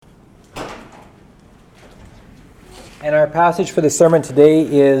And our passage for the sermon today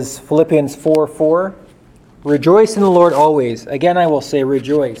is Philippians 4:4. Rejoice in the Lord always. Again, I will say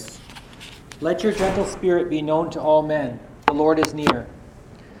rejoice. Let your gentle spirit be known to all men. The Lord is near.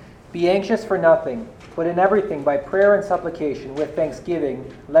 Be anxious for nothing, but in everything by prayer and supplication with thanksgiving,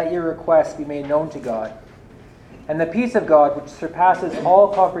 let your requests be made known to God. And the peace of God, which surpasses all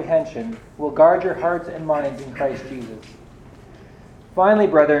comprehension, will guard your hearts and minds in Christ Jesus. Finally,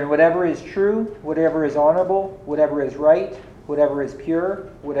 brethren, whatever is true, whatever is honorable, whatever is right, whatever is pure,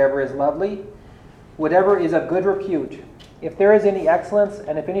 whatever is lovely, whatever is of good repute, if there is any excellence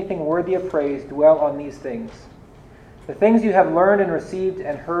and if anything worthy of praise, dwell on these things. The things you have learned and received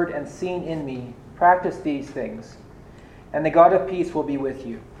and heard and seen in me, practice these things, and the God of peace will be with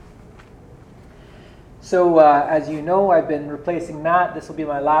you. So, as you know, I've been replacing Matt. This will be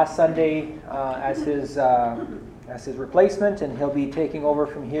my last Sunday as his replacement, and he'll be taking over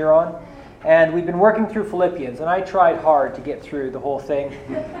from here on. And we've been working through Philippians, and I tried hard to get through the whole thing.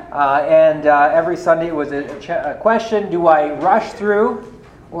 Every Sunday it was a question: do I rush through,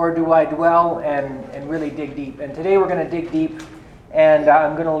 or do I dwell and really dig deep? And today we're going to dig deep, and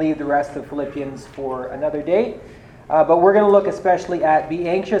I'm going to leave the rest of Philippians for another day. But we're going to look especially at be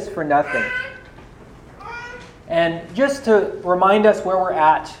anxious for nothing. And just to remind us where we're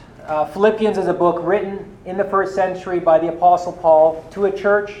at, Philippians is a book written in the first century by the Apostle Paul to a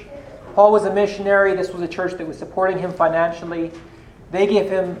church. Paul was a missionary. This was a church that was supporting him financially. They gave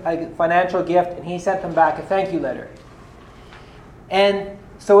him a financial gift, and he sent them back a thank you letter. And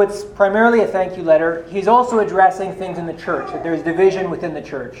so it's primarily a thank you letter. He's also addressing things in the church, that there's division within the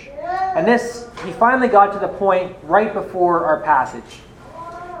church. And this, he finally got to the point right before our passage.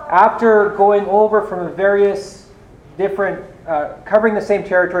 After going over from various different, covering the same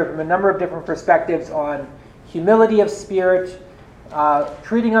territory from a number of different perspectives on humility of spirit,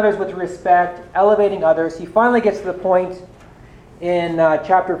 treating others with respect, elevating others, he finally gets to the point in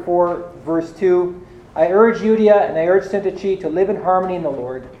chapter 4, verse 2. I urge Euodia and I urge Syntyche to live in harmony in the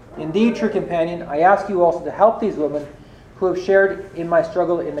Lord. Indeed, true companion, I ask you also to help these women who have shared in my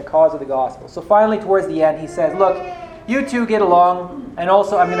struggle in the cause of the gospel. So finally, towards the end, he says, look, you two get along, and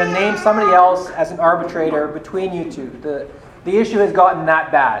also I'm going to name somebody else as an arbitrator between you two. The issue has gotten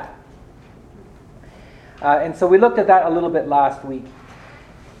that bad. And so we looked at that a little bit last week.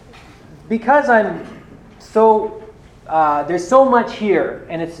 Because I'm so, there's so much here,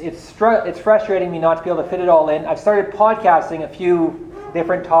 and it's frustrating me not to be able to fit it all in. I've started podcasting a few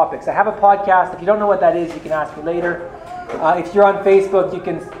different topics. I have a podcast. If you don't know what that is, you can ask me later. If you're on Facebook, you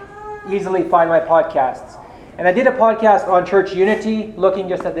can easily find my podcasts. And I did a podcast on church unity, looking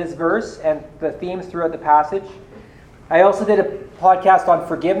just at this verse and the themes throughout the passage. I also did a podcast on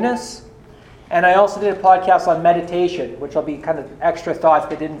forgiveness. And I also did a podcast on meditation, which will be kind of extra thoughts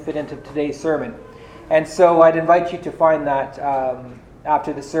that didn't fit into today's sermon. And so I'd invite you to find that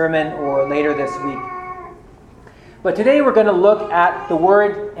after the sermon or later this week. But today we're going to look at the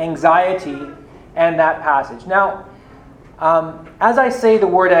word anxiety and that passage. Now, as I say the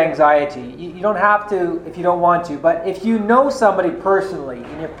word anxiety, you don't have to if you don't want to, but if you know somebody personally,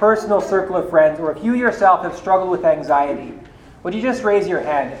 in your personal circle of friends, or if you yourself have struggled with anxiety, would you just raise your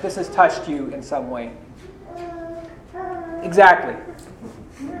hand if this has touched you in some way? Exactly.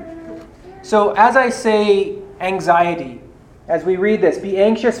 So as I say anxiety, as we read this, be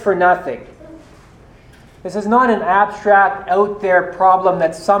anxious for nothing. This is not an abstract, out there problem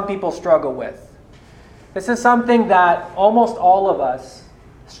that some people struggle with. This is something that almost all of us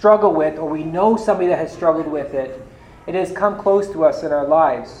struggle with, or we know somebody that has struggled with it. It has come close to us in our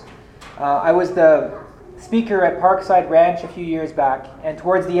lives. I was the speaker at Parkside Ranch a few years back, and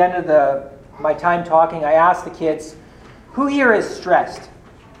towards the end of my time talking, I asked the kids, who here is stressed?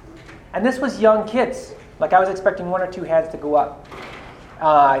 And this was young kids. Like, I was expecting one or two hands to go up.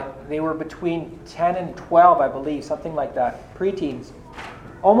 They were between 10 and 12, I believe, something like that, preteens.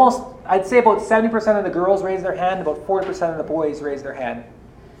 Almost, I'd say about 70% of the girls raised their hand, about 40% of the boys raised their hand.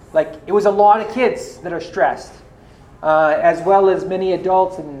 Like, it was a lot of kids that are stressed, as well as many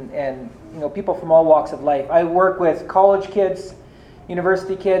adults and people from all walks of life. I work with college kids,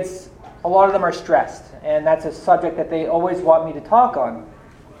 university kids. A lot of them are stressed, and that's a subject that they always want me to talk on.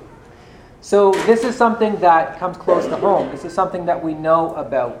 So this is something that comes close to home. This is something that we know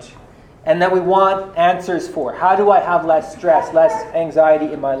about and that we want answers for. How do I have less stress, less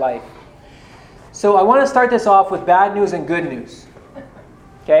anxiety in my life? So I want to start this off with bad news and good news.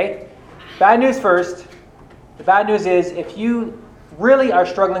 Okay? Bad news first. The bad news is if you really are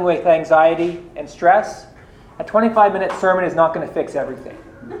struggling with anxiety and stress, a 25-minute sermon is not going to fix everything.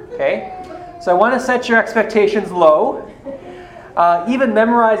 Okay? So I want to set your expectations low. Even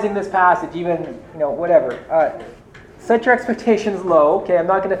memorizing this passage, even, whatever. Set your expectations low. Okay, I'm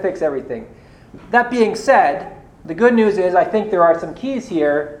not going to fix everything. That being said, the good news is I think there are some keys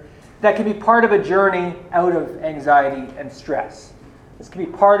here that can be part of a journey out of anxiety and stress. This can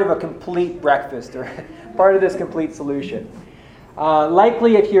be part of a complete breakfast or part of this complete solution.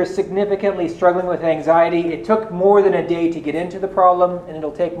 Likely, if you're significantly struggling with anxiety, it took more than a day to get into the problem, and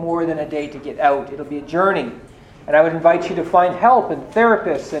it'll take more than a day to get out. It'll be a journey. And I would invite you to find help and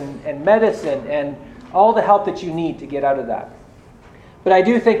therapists and medicine and all the help that you need to get out of that. But I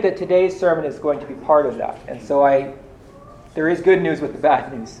do think that today's sermon is going to be part of that. And so there is good news with the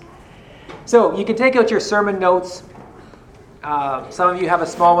bad news. So you can take out your sermon notes. Some of you have a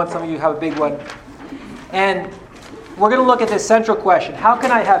small one, some of you have a big one. And we're going to look at this central question. How can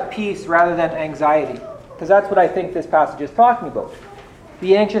I have peace rather than anxiety? Because that's what I think this passage is talking about.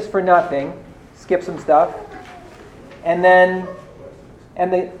 Be anxious for nothing. Skip some stuff. And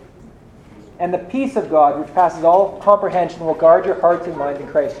the peace of God, which passes all comprehension, will guard your hearts and minds in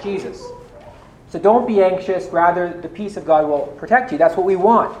Christ Jesus. So don't be anxious. Rather, the peace of God will protect you. That's what we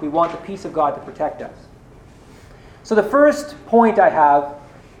want. We want the peace of God to protect us. So the first point I have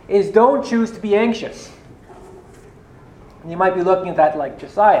is don't choose to be anxious. And you might be looking at that like,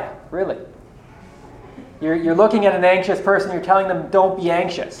 Josiah, really? You're looking at an anxious person, you're telling them don't be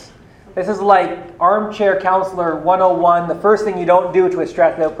anxious. This is like armchair counselor 101. The first thing you don't do to a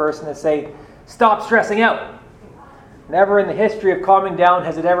stressed out person is say, stop stressing out. Never in the history of calming down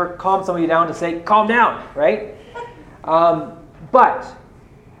has it ever calmed somebody down to say, calm down, right? But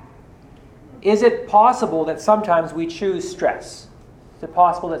is it possible that sometimes we choose stress? Is it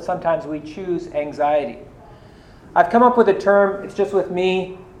possible that sometimes we choose anxiety? I've come up with a term, it's just with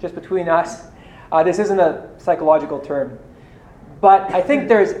me, just between us. This isn't a psychological term. But I think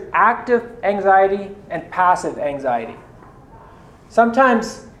there's active anxiety and passive anxiety.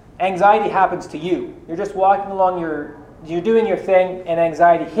 Sometimes anxiety happens to you. You're just walking along, you're doing your thing, and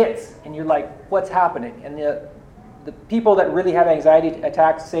anxiety hits, and you're like, what's happening? And the people that really have anxiety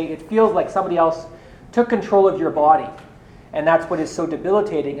attacks say it feels like somebody else took control of your body. And that's what is so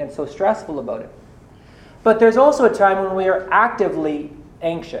debilitating and so stressful about it. But there's also a time when we are actively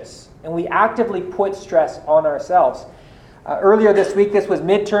anxious, and we actively put stress on ourselves. Earlier this week, this was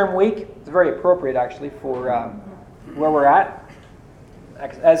midterm week. It's very appropriate, actually, for where we're at,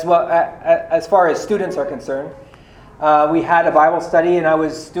 as well as far as students are concerned. We had a Bible study, and I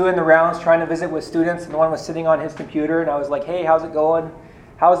was doing the rounds trying to visit with students, and one was sitting on his computer, and I was like, hey, how's it going?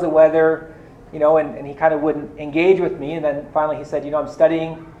 How's the weather? And he kind of wouldn't engage with me, and then finally he said, I'm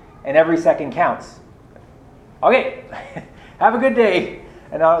studying, and every second counts. Okay, have a good day,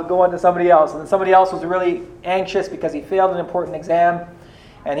 and I'll go on to somebody else. And then somebody else was really anxious because he failed an important exam,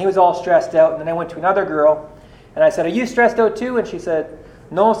 and he was all stressed out. And then I went to another girl, and I said, are you stressed out too? And she said,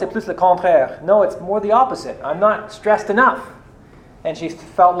 non, c'est plus le contraire. No, it's more the opposite. I'm not stressed enough. And she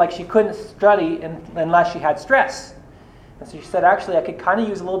felt like she couldn't study unless she had stress. And so she said, actually, I could kind of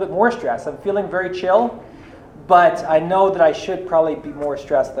use a little bit more stress. I'm feeling very chill, but I know that I should probably be more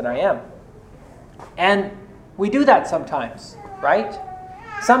stressed than I am. And we do that sometimes, right?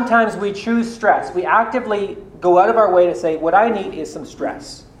 Sometimes we choose stress. We actively go out of our way to say, what I need is some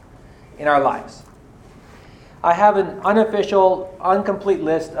stress in our lives. I have an unofficial, incomplete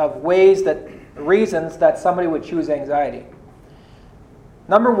list of reasons that somebody would choose anxiety.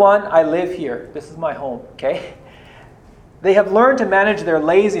 Number one, I live here. This is my home, okay? They have learned to manage their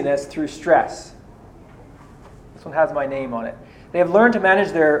laziness through stress. This one has my name on it. They have learned to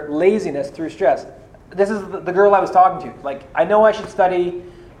manage their laziness through stress. This is the girl I was talking to. Like, I know I should study,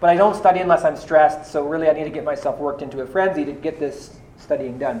 but I don't study unless I'm stressed, so really I need to get myself worked into a frenzy to get this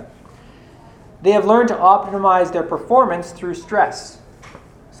studying done. They have learned to optimize their performance through stress.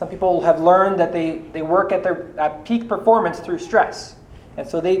 Some people have learned that they work at peak performance through stress. And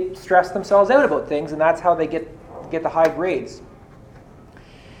so they stress themselves out about things, and that's how they get the high grades.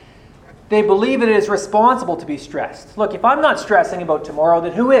 They believe it is responsible to be stressed. Look, if I'm not stressing about tomorrow,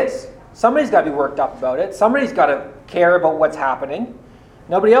 then who is? Somebody's got to be worked up about it. Somebody's got to care about what's happening.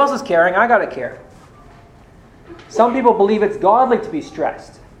 Nobody else is caring. I got to care. Some people believe it's godly to be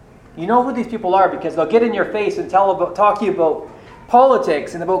stressed. You know who these people are because they'll get in your face and talk to you about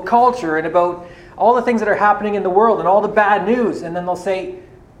politics and about culture and about all the things that are happening in the world and all the bad news. And then they'll say,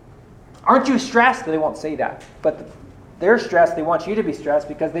 aren't you stressed? They won't say that. But they're stressed. They want you to be stressed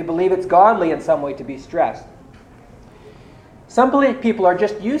because they believe it's godly in some way to be stressed. Some people are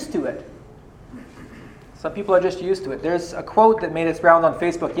just used to it. Some people are just used to it. There's a quote that made its round on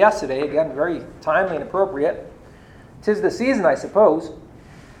Facebook yesterday. Again, very timely and appropriate. 'Tis the season, I suppose.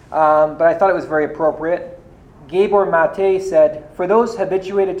 But I thought it was very appropriate. Gabor Mate said, "For those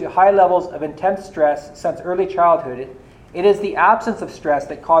habituated to high levels of intense stress since early childhood, it is the absence of stress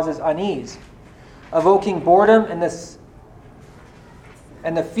that causes unease, evoking boredom and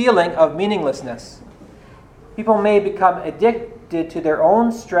the feeling of meaninglessness. People may become addicted to their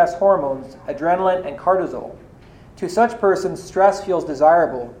own stress hormones, adrenaline and cortisol. To such persons, stress feels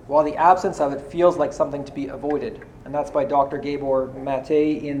desirable, while the absence of it feels like something to be avoided." And that's by Dr. Gabor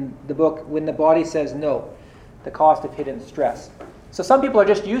Mate in the book When the Body Says No, The Cost of Hidden Stress. So some people are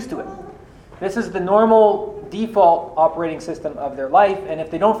just used to it. This is the normal default operating system of their life, and if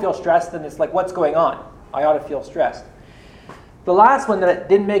they don't feel stressed, then it's like, what's going on? I ought to feel stressed. The last one that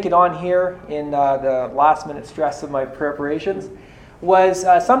didn't make it on here in the last minute stress of my preparations was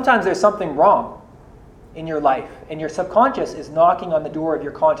sometimes there's something wrong in your life, and your subconscious is knocking on the door of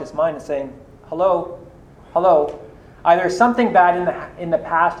your conscious mind and saying, hello, hello. Either something bad in the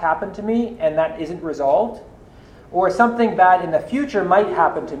past happened to me and that isn't resolved, or something bad in the future might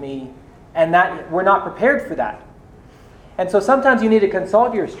happen to me and that we're not prepared for that. And so sometimes you need to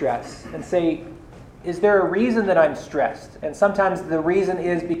consult your stress and say, is there a reason that I'm stressed? And sometimes the reason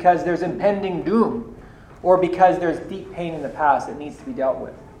is because there's impending doom, or because there's deep pain in the past that needs to be dealt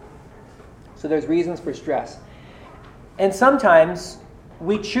with. So there's reasons for stress. And sometimes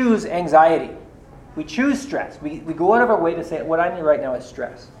we choose anxiety. We choose stress. We go out of our way to say, what I need right now is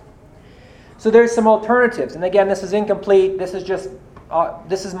stress. So there's some alternatives. And again, this is incomplete. This is just,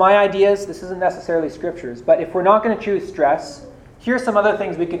 this is my ideas. This isn't necessarily scriptures. But if we're not going to choose stress, here's some other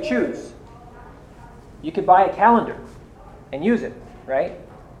things we could choose. You could buy a calendar and use it, right?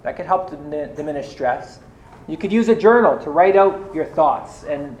 That could help to diminish stress. You could use a journal to write out your thoughts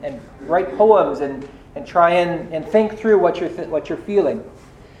and write poems and try and think through what you're feeling.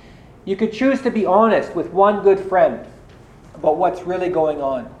 You could choose to be honest with one good friend about what's really going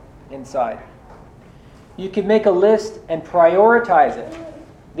on inside. You could make a list and prioritize it.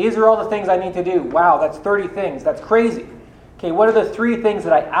 These are all the things I need to do. Wow, that's 30 things. That's crazy. Okay, what are the 3 things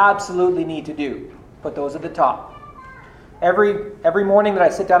that I absolutely need to do? Put those at the top. Every morning that I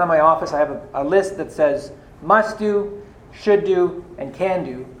sit down in my office, I have a list that says must do, should do, and can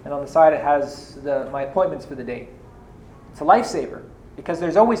do. And on the side it has my appointments for the day. It's a lifesaver because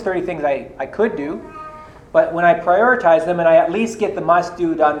there's always 30 things I could do. But when I prioritize them and I at least get the must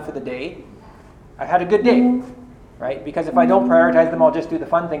do done for the day, I've had a good day, right? Because if I don't prioritize them, I'll just do the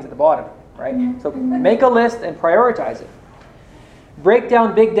fun things at the bottom, right? So make a list and prioritize it. Break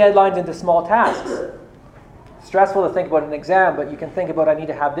down big deadlines into small tasks. Stressful to think about an exam, but you can think about I need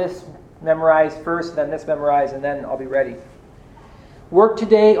to have this memorized first, then this memorized, and then I'll be ready. Work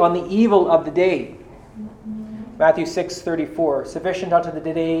today on the evil of the day. Matthew 6:34. Sufficient unto the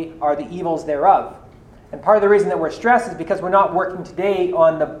day are the evils thereof. And part of the reason that we're stressed is because we're not working today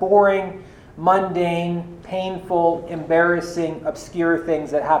on the boring, mundane, painful, embarrassing, obscure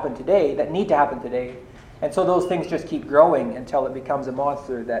things that happen today, that need to happen today. And so those things just keep growing until it becomes a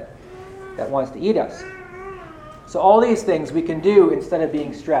monster that wants to eat us. So all these things we can do instead of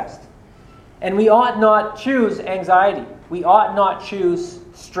being stressed. And we ought not choose anxiety. We ought not choose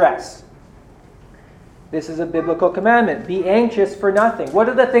stress. This is a biblical commandment. Be anxious for nothing. What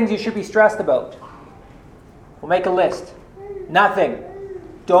are the things you should be stressed about? We'll make a list. Nothing.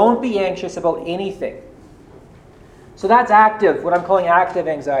 Don't be anxious about anything. So that's active, what I'm calling active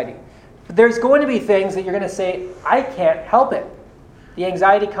anxiety. But there's going to be things that you're going to say, I can't help it. The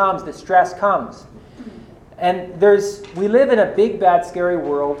anxiety comes, the stress comes. And we live in a big, bad, scary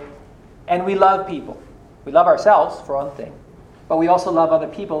world, and we love people. We love ourselves, for one thing. But we also love other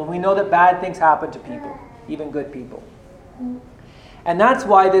people, and we know that bad things happen to people, even good people. And that's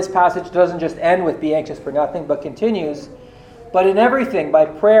why this passage doesn't just end with be anxious for nothing, but continues, but in everything, by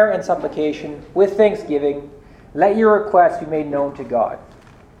prayer and supplication, with thanksgiving, let your requests be made known to God.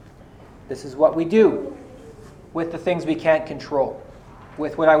 This is what we do with the things we can't control,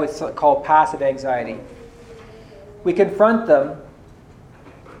 with what I would call passive anxiety. We confront them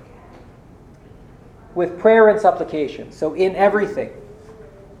with prayer and supplication. So in everything,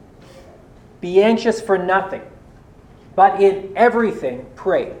 be anxious for nothing, but in everything,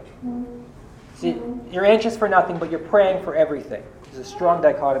 pray. See, you're anxious for nothing, but you're praying for everything. There's a strong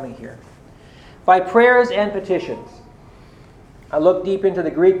dichotomy here. By prayers and petitions. I looked deep into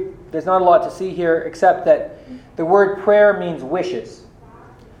the Greek. There's not a lot to see here, except that the word prayer means wishes.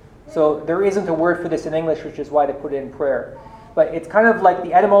 So there isn't a word for this in English, which is why they put it in prayer. But it's kind of like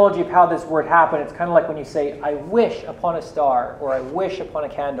the etymology of how this word happened. It's kind of like when you say, I wish upon a star, or I wish upon a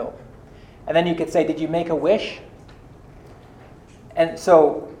candle. And then you could say, did you make a wish? And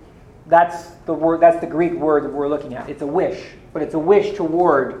so that's the word. That's the Greek word that we're looking at. It's a wish, but it's a wish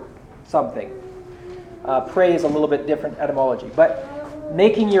toward something. Pray is a little bit different etymology. But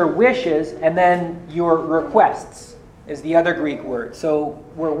making your wishes and then your requests is the other Greek word. So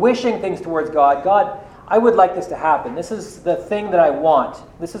we're wishing things towards God. God, I would like this to happen. This is the thing that I want.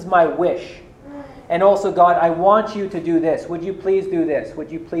 This is my wish. And also, God, I want you to do this. Would you please do this?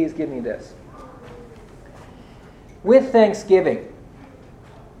 Would you please give me this? With thanksgiving.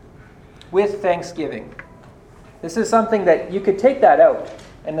 With thanksgiving. This is something that you could take that out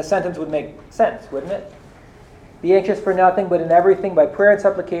and the sentence would make sense, wouldn't it? Be anxious for nothing, but in everything, by prayer and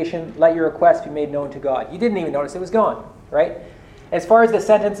supplication, let your requests be made known to God. You didn't even notice it was gone, right? As far as the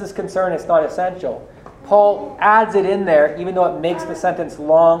sentence is concerned, it's not essential. Paul adds it in there, even though it makes the sentence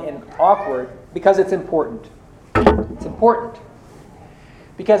long and awkward, because it's important. It's important.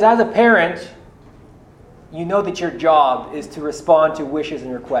 Because as a parent, you know that your job is to respond to wishes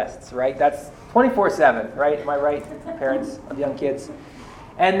and requests, right? That's 24/7, right? Am I right, parents of young kids?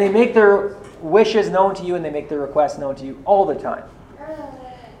 And they make their wishes known to you and they make their requests known to you all the time.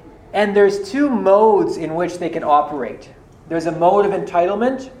 And there's two modes in which they can operate. There's a mode of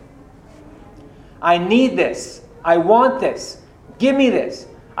entitlement. I need this. I want this. Give me this.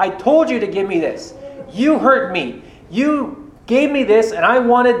 I told you to give me this. You hurt me. You gave me this and I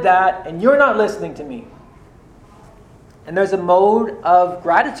wanted that and you're not listening to me. And there's a mode of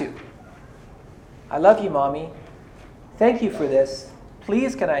gratitude. I love you, Mommy. Thank you for this.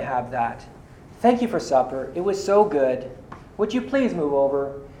 Please, can I have that? Thank you for supper. It was so good. Would you please move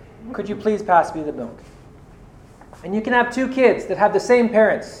over? Could you please pass me the milk? And you can have two kids that have the same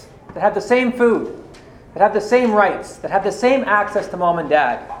parents, that have the same food, that have the same rights, that have the same access to mom and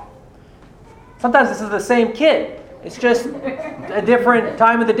dad. Sometimes this is the same kid. It's just a different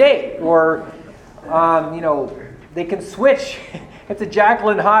time of the day. Or, they can switch. It's a Jekyll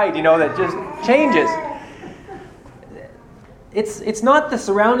and Hyde, that just changes. It's not the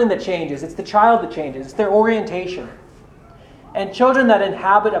surrounding that changes. It's the child that changes. It's their orientation. And children that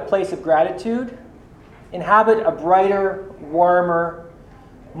inhabit a place of gratitude inhabit a brighter, warmer,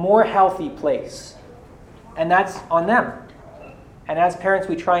 more healthy place. And that's on them. And as parents,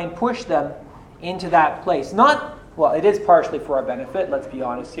 we try and push them into that place. It is partially for our benefit, let's be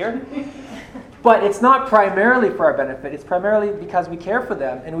honest here. But it's not primarily for our benefit. It's primarily because we care for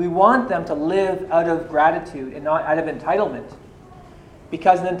them and we want them to live out of gratitude and not out of entitlement.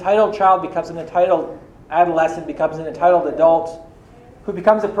 Because an entitled child becomes an entitled adolescent, becomes an entitled adult, who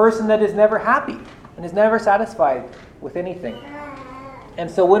becomes a person that is never happy and is never satisfied with anything. And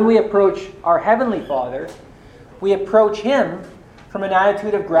so when we approach our Heavenly Father, we approach Him from an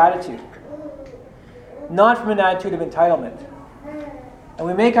attitude of gratitude, not from an attitude of entitlement. And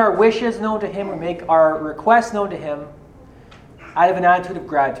we make our wishes known to Him, we make our requests known to Him out of an attitude of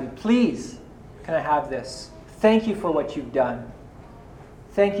gratitude. Please, can I have this? Thank you for what you've done.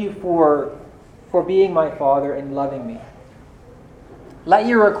 Thank you for being my Father and loving me. Let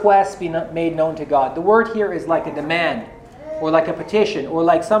your requests be made known to God. The word here is like a demand, or like a petition, or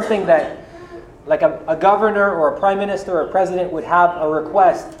like something that, like a governor or a prime minister or a president would have a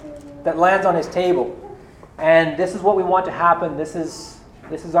request that lands on his table. And this is what we want to happen. This is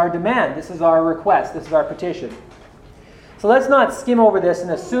our demand. This is our request. This is our petition. So let's not skim over this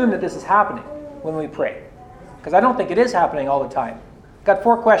and assume that this is happening when we pray. Because I don't think it is happening all the time. I've got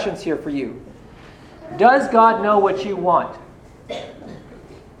 4 questions here for you. Does God know what you want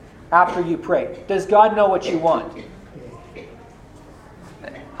after you pray? Does God know what you want?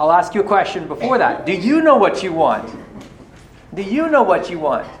 I'll ask you a question before that. Do you know what you want? Do you know what you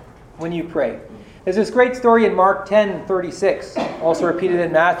want when you pray? There's this great story in Mark 10:36, also repeated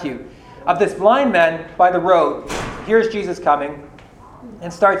in Matthew, of this blind man by the road. Here's Jesus coming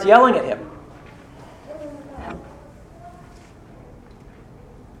and starts yelling at him.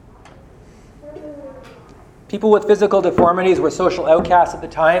 People with physical deformities were social outcasts at the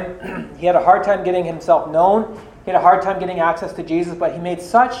time. He had a hard time getting himself known. He had a hard time getting access to Jesus, but he made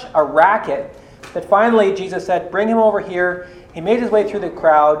such a racket that finally Jesus said, bring him over here. He made his way through the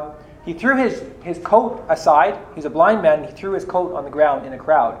crowd. He threw his coat aside. He's a blind man. He threw his coat on the ground in a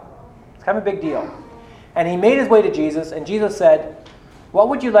crowd. It's kind of a big deal. And he made his way to Jesus, and Jesus said, what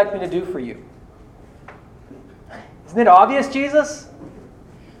would you like me to do for you? Isn't it obvious, Jesus?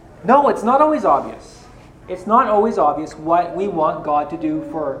 No, it's not always obvious. It's not always obvious what we want God to do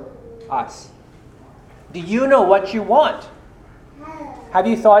for us. Do you know what you want? Have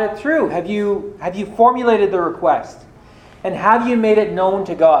you thought it through? Have you formulated the request? And have you made it known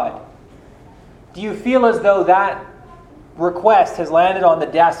to God? Do you feel as though that request has landed on the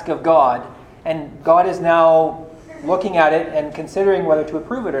desk of God and God is now looking at it and considering whether to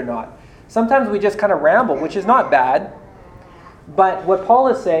approve it or not? Sometimes we just kind of ramble, which is not bad. But what Paul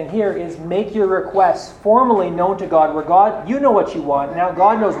is saying here is make your requests formally known to God, where God, you know what you want. Now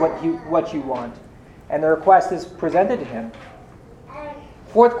God knows what you want. And the request is presented to him.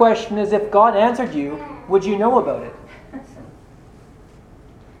 Fourth question is, if God answered you, would you know about it?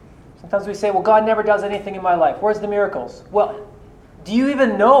 Sometimes we say, well, God never does anything in my life. Where's the miracles? Well, do you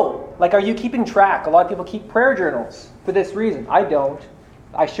even know? Like, are you keeping track? A lot of people keep prayer journals for this reason. I don't.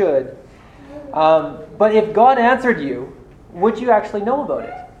 I should. But if God answered you, would you actually know about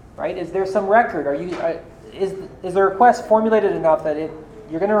it? Right? Is there some record? Is the request formulated enough that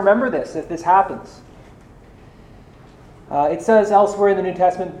you're going to remember this if this happens? It says elsewhere in the New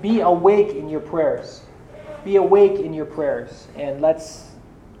Testament, be awake in your prayers. Be awake in your prayers. And let's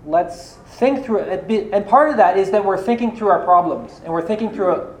think through it. And part of that is that we're thinking through our problems. And we're thinking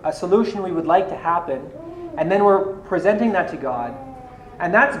through a solution we would like to happen. And then we're presenting that to God.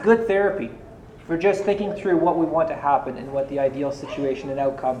 And that's good therapy. We're just thinking through what we want to happen and what the ideal situation and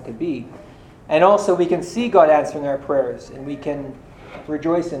outcome could be. And also we can see God answering our prayers, and we can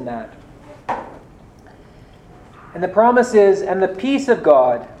rejoice in that. And the promise is, and the peace of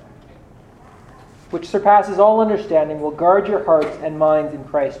God, which surpasses all understanding, will guard your hearts and minds in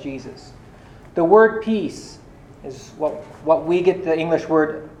Christ Jesus. The word peace is what we get the English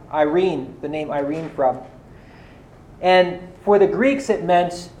word Irene, the name Irene from. And for the Greeks it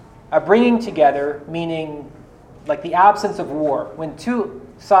meant a bringing together, meaning like the absence of war. When two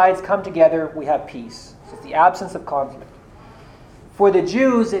sides come together, we have peace. So it's the absence of conflict. For the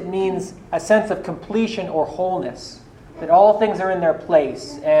Jews, it means a sense of completion or wholeness, that all things are in their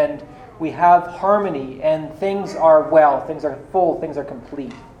place, and we have harmony, and things are well, things are full, things are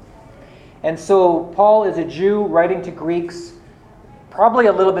complete. And so Paul is a Jew writing to Greeks. Probably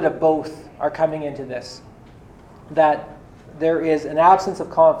a little bit of both are coming into this. That there is an absence of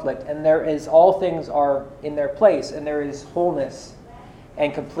conflict, and there is all things are in their place, and there is wholeness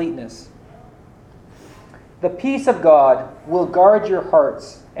and completeness. The peace of God will guard your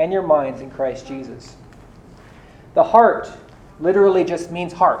hearts and your minds in Christ Jesus. The heart literally just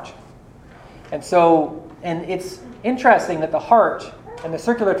means heart. And it's interesting that the heart and the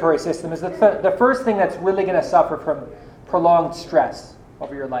circulatory system is the first thing that's really going to suffer from prolonged stress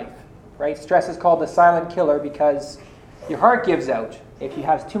over your life. Right? Stress is called the silent killer because your heart gives out if you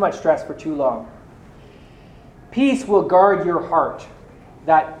have too much stress for too long. Peace will guard your heart.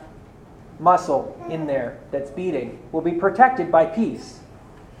 That muscle in there that's beating will be protected by peace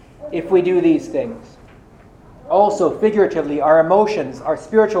if we do these things. Also, figuratively, our emotions, our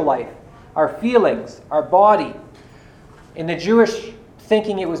spiritual life, our feelings, our body. In the Jewish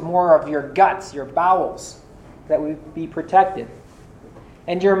thinking, it was more of your guts, your bowels, that would be protected.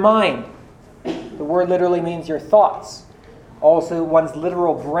 And your mind. The word literally means your thoughts. Also, one's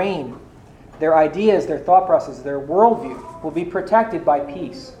literal brain, their ideas, their thought process, their worldview will be protected by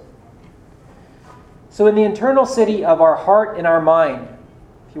peace. So in the internal city of our heart and our mind,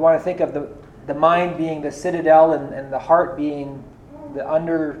 if you want to think of the mind being the citadel and the heart being the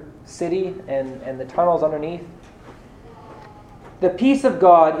under city and the tunnels underneath, the peace of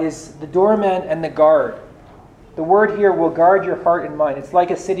God is the doorman and the guard. The word here will guard your heart and mind. It's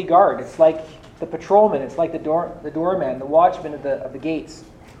like a city guard. It's like the patrolman. It's like the doorman, the watchman of the gates.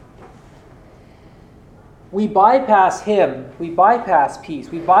 We bypass him. We bypass peace.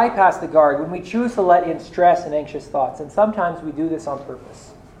 We bypass the guard when we choose to let in stress and anxious thoughts. And sometimes we do this on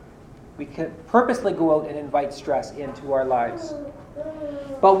purpose. We can purposely go out and invite stress into our lives.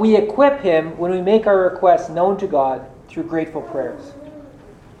 But we equip him when we make our requests known to God through grateful prayers.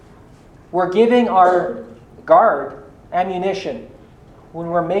 We're giving our guard ammunition when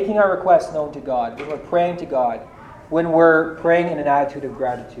we're making our requests known to God, when we're praying to God, when we're praying in an attitude of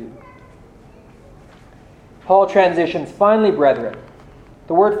gratitude. Paul transitions, finally, brethren.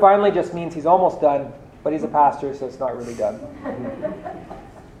 The word finally just means he's almost done, but he's a pastor, so it's not really done.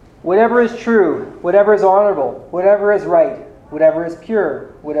 Whatever is true, whatever is honorable, whatever is right, whatever is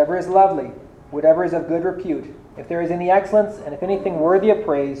pure, whatever is lovely, whatever is of good repute, if there is any excellence and if anything worthy of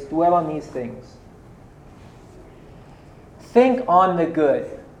praise, dwell on these things. Think on the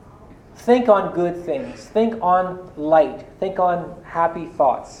good. Think on good things. Think on light. Think on happy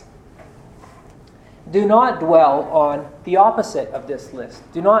thoughts. Do not dwell on the opposite of this list.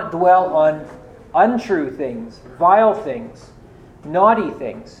 Do not dwell on untrue things, vile things, naughty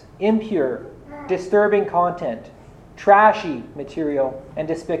things, impure, disturbing content, trashy material, and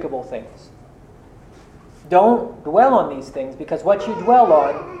despicable things. Don't dwell on these things, because what you dwell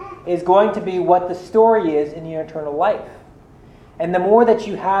on is going to be what the story is in your eternal life. And the more that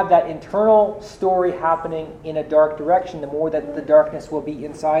you have that internal story happening in a dark direction, the more that the darkness will be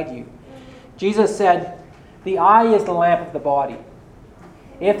inside you. Jesus said, The eye is the lamp of the body.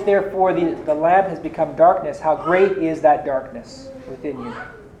 If therefore the lamp has become darkness, how great is that darkness within you?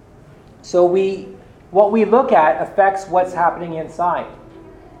 So what we look at affects what's happening inside.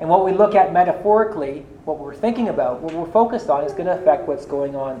 And what we look at metaphorically, what we're thinking about, what we're focused on, is going to affect what's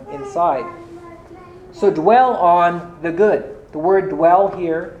going on inside. So dwell on the good. The word dwell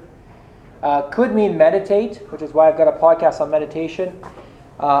here could mean meditate, which is why I've got a podcast on meditation.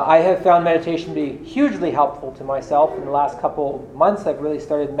 I have found meditation to be hugely helpful to myself. In the last couple months, I've really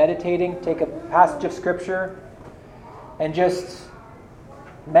started meditating, take a passage of Scripture, and just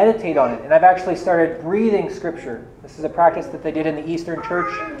meditate on it. And I've actually started breathing Scripture. This is a practice that they did in the Eastern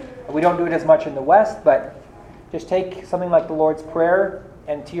Church. We don't do it as much in the West, but just take something like the Lord's Prayer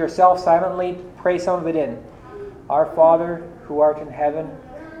and to yourself silently pray some of it in. Our Father, who art in heaven,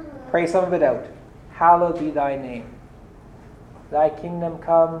 pray some of it out. Hallowed be thy name. Thy kingdom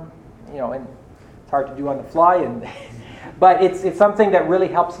come, and it's hard to do on the fly, but it's something that really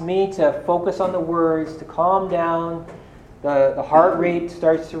helps me to focus on the words, to calm down. The heart rate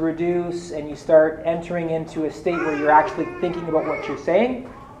starts to reduce, and you start entering into a state where you're actually thinking about what you're saying,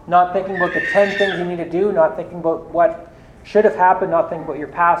 not thinking about the 10 things you need to do, not thinking about what should have happened, not thinking about your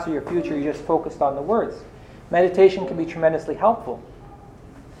past or your future. You're just focused on the words. Meditation can be tremendously helpful.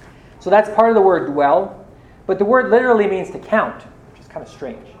 So that's part of the word dwell. But the word literally means to count, which is kind of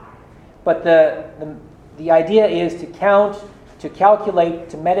strange. But the idea is to count, to calculate,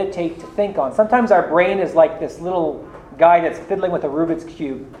 to meditate, to think on. Sometimes our brain is like this little guy that's fiddling with a Rubik's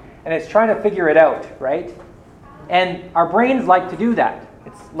Cube, and it's trying to figure it out, right? And our brains like to do that.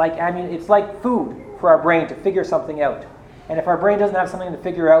 It's like food for our brain to figure something out. And if our brain doesn't have something to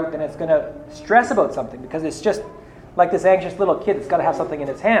figure out, then it's going to stress about something, because it's just like this anxious little kid that's got to have something in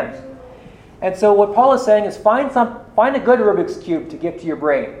its hands. And so what Paul is saying is find a good Rubik's Cube to give to your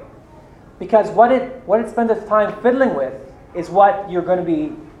brain. Because what it spends its time fiddling with is what you're going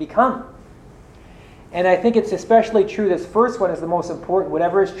to become. And I think it's especially true, this first one is the most important,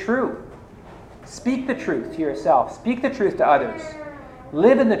 whatever is true. Speak the truth to yourself. Speak the truth to others.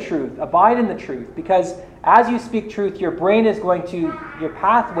 Live in the truth. Abide in the truth. Because as you speak truth, your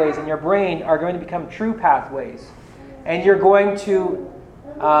pathways in your brain are going to become true pathways. And you're going to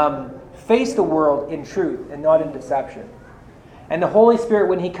face the world in truth and not in deception. And the Holy Spirit,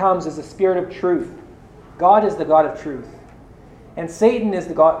 when He comes, is the Spirit of truth. God is the God of truth. And Satan is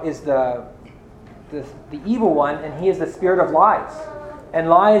the evil one, and he is the spirit of lies. And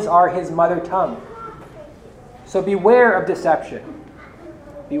lies are his mother tongue. So beware of deception.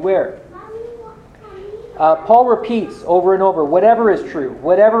 Beware. Paul repeats over and over, whatever is true,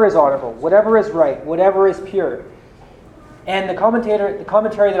 whatever is honorable, whatever is right, whatever is pure. And the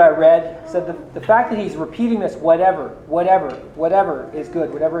commentary that I read said the fact that he's repeating this whatever is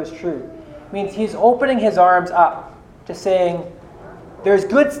good, whatever is true, means he's opening his arms up to saying, there's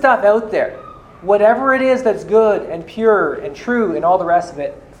good stuff out there. Whatever it is that's good and pure and true and all the rest of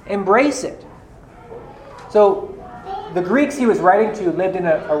it, embrace it. So the Greeks he was writing to lived in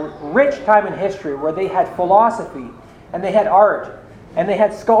a rich time in history where they had philosophy, and they had art, and they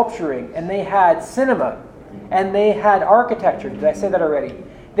had sculpturing, and they had cinema, and they had architecture. Did I say that already?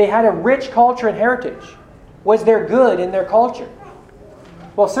 They had a rich culture and heritage. Was there good in their culture?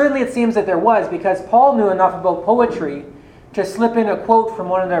 Well, certainly it seems that there was, because Paul knew enough about poetry to slip in a quote from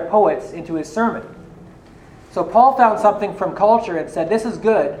one of their poets into his sermon. So Paul found something from culture and said, this is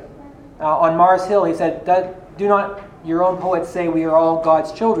good. On Mars Hill, he said, do not your own poets say we are all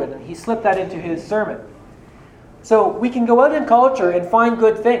God's children? And he slipped that into his sermon. So we can go out in culture and find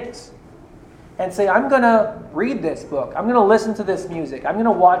good things and say, I'm going to read this book. I'm going to listen to this music. I'm going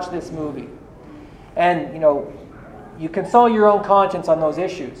to watch this movie. And, you console your own conscience on those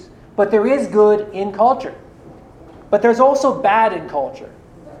issues. But there is good in culture. But there's also bad in culture.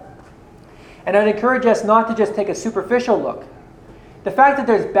 And I'd encourage us not to just take a superficial look. The fact that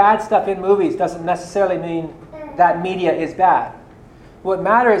there's bad stuff in movies doesn't necessarily mean that media is bad. What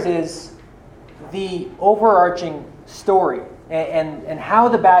matters is the overarching story and how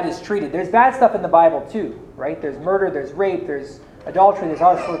the bad is treated. There's bad stuff in the Bible too, right? There's murder, there's rape, there's adultery, there's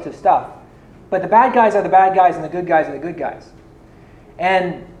all sorts of stuff. But the bad guys are the bad guys and the good guys are the good guys.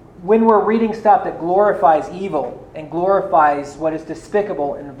 And when we're reading stuff that glorifies evil and glorifies what is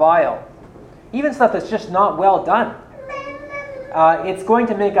despicable and vile, even stuff that's just not well done, it's going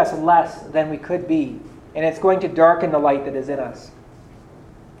to make us less than we could be. And it's going to darken the light that is in us.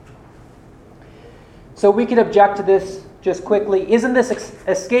 So we could object to this just quickly. Isn't this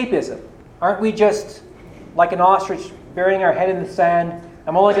escapism? Aren't we just like an ostrich burying our head in the sand?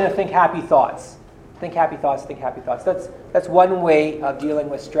 I'm only going to think happy thoughts. Think happy thoughts, think happy thoughts. That's one way of dealing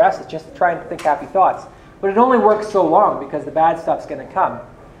with stress, is just to try and think happy thoughts. But it only works so long because the bad stuff's going to come.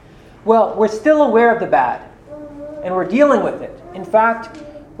 Well, we're still aware of the bad, and we're dealing with it. In fact,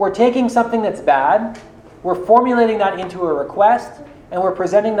 we're taking something that's bad, we're formulating that into a request, and we're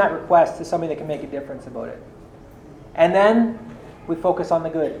presenting that request to somebody that can make a difference about it. And then we focus on the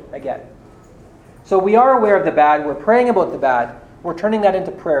good again. So we are aware of the bad, we're praying about the bad, we're turning that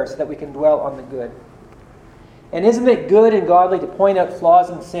into prayer so that we can dwell on the good. And isn't it good and godly to point out flaws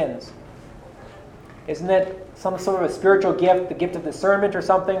and sins? Isn't it some sort of a spiritual gift, the gift of discernment or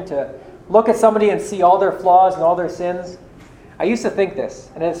something, to look at somebody and see all their flaws and all their sins? I used to think this,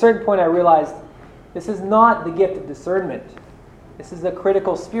 and at a certain point I realized this is not the gift of discernment. This is the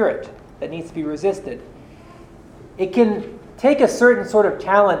critical spirit that needs to be resisted. It can take a certain sort of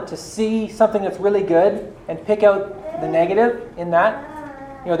talent to see something that's really good and pick out the negative in that.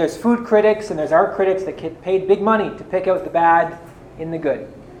 You know, there's food critics and there's art critics that get paid big money to pick out the bad in the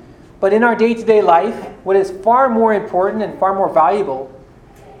good. But in our day-to-day life, what is far more important and far more valuable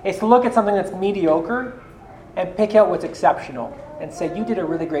is to look at something that's mediocre and pick out what's exceptional and say, you did a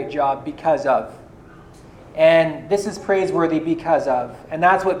really great job because of. And this is praiseworthy because of. And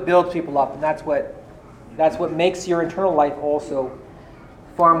that's what builds people up, and that's what makes your internal life also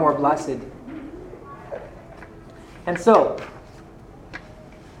far more blessed. And so,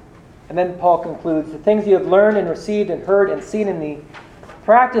 and then Paul concludes, the things you have learned and received and heard and seen in me,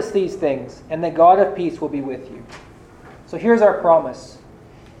 practice these things, and the God of peace will be with you. So here's our promise.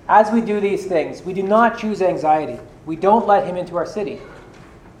 As we do these things, we do not choose anxiety. We don't let him into our city.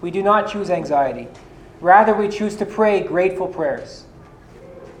 We do not choose anxiety. Rather, we choose to pray grateful prayers.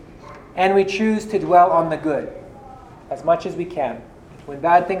 And we choose to dwell on the good as much as we can. When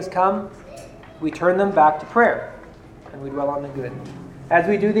bad things come, we turn them back to prayer and we dwell on the good. As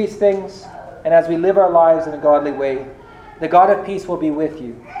we do these things and as we live our lives in a godly way, the God of peace will be with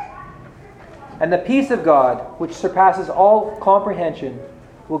you. And the peace of God, which surpasses all comprehension,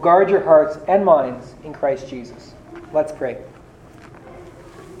 will guard your hearts and minds in Christ Jesus. Let's pray.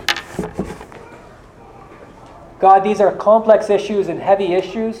 God, these are complex issues and heavy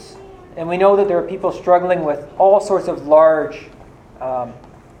issues, and we know that there are people struggling with all sorts of large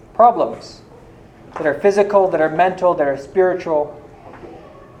problems that are physical, that are mental, that are spiritual.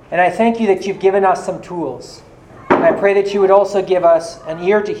 And I thank you that you've given us some tools. And I pray that you would also give us an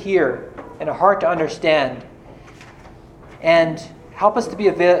ear to hear and a heart to understand. And help us to be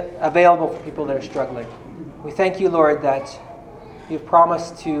available for people that are struggling. We thank you, Lord, that you've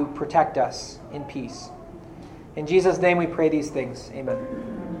promised to protect us in peace. In Jesus' name we pray these things.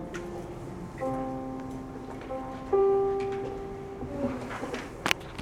 Amen.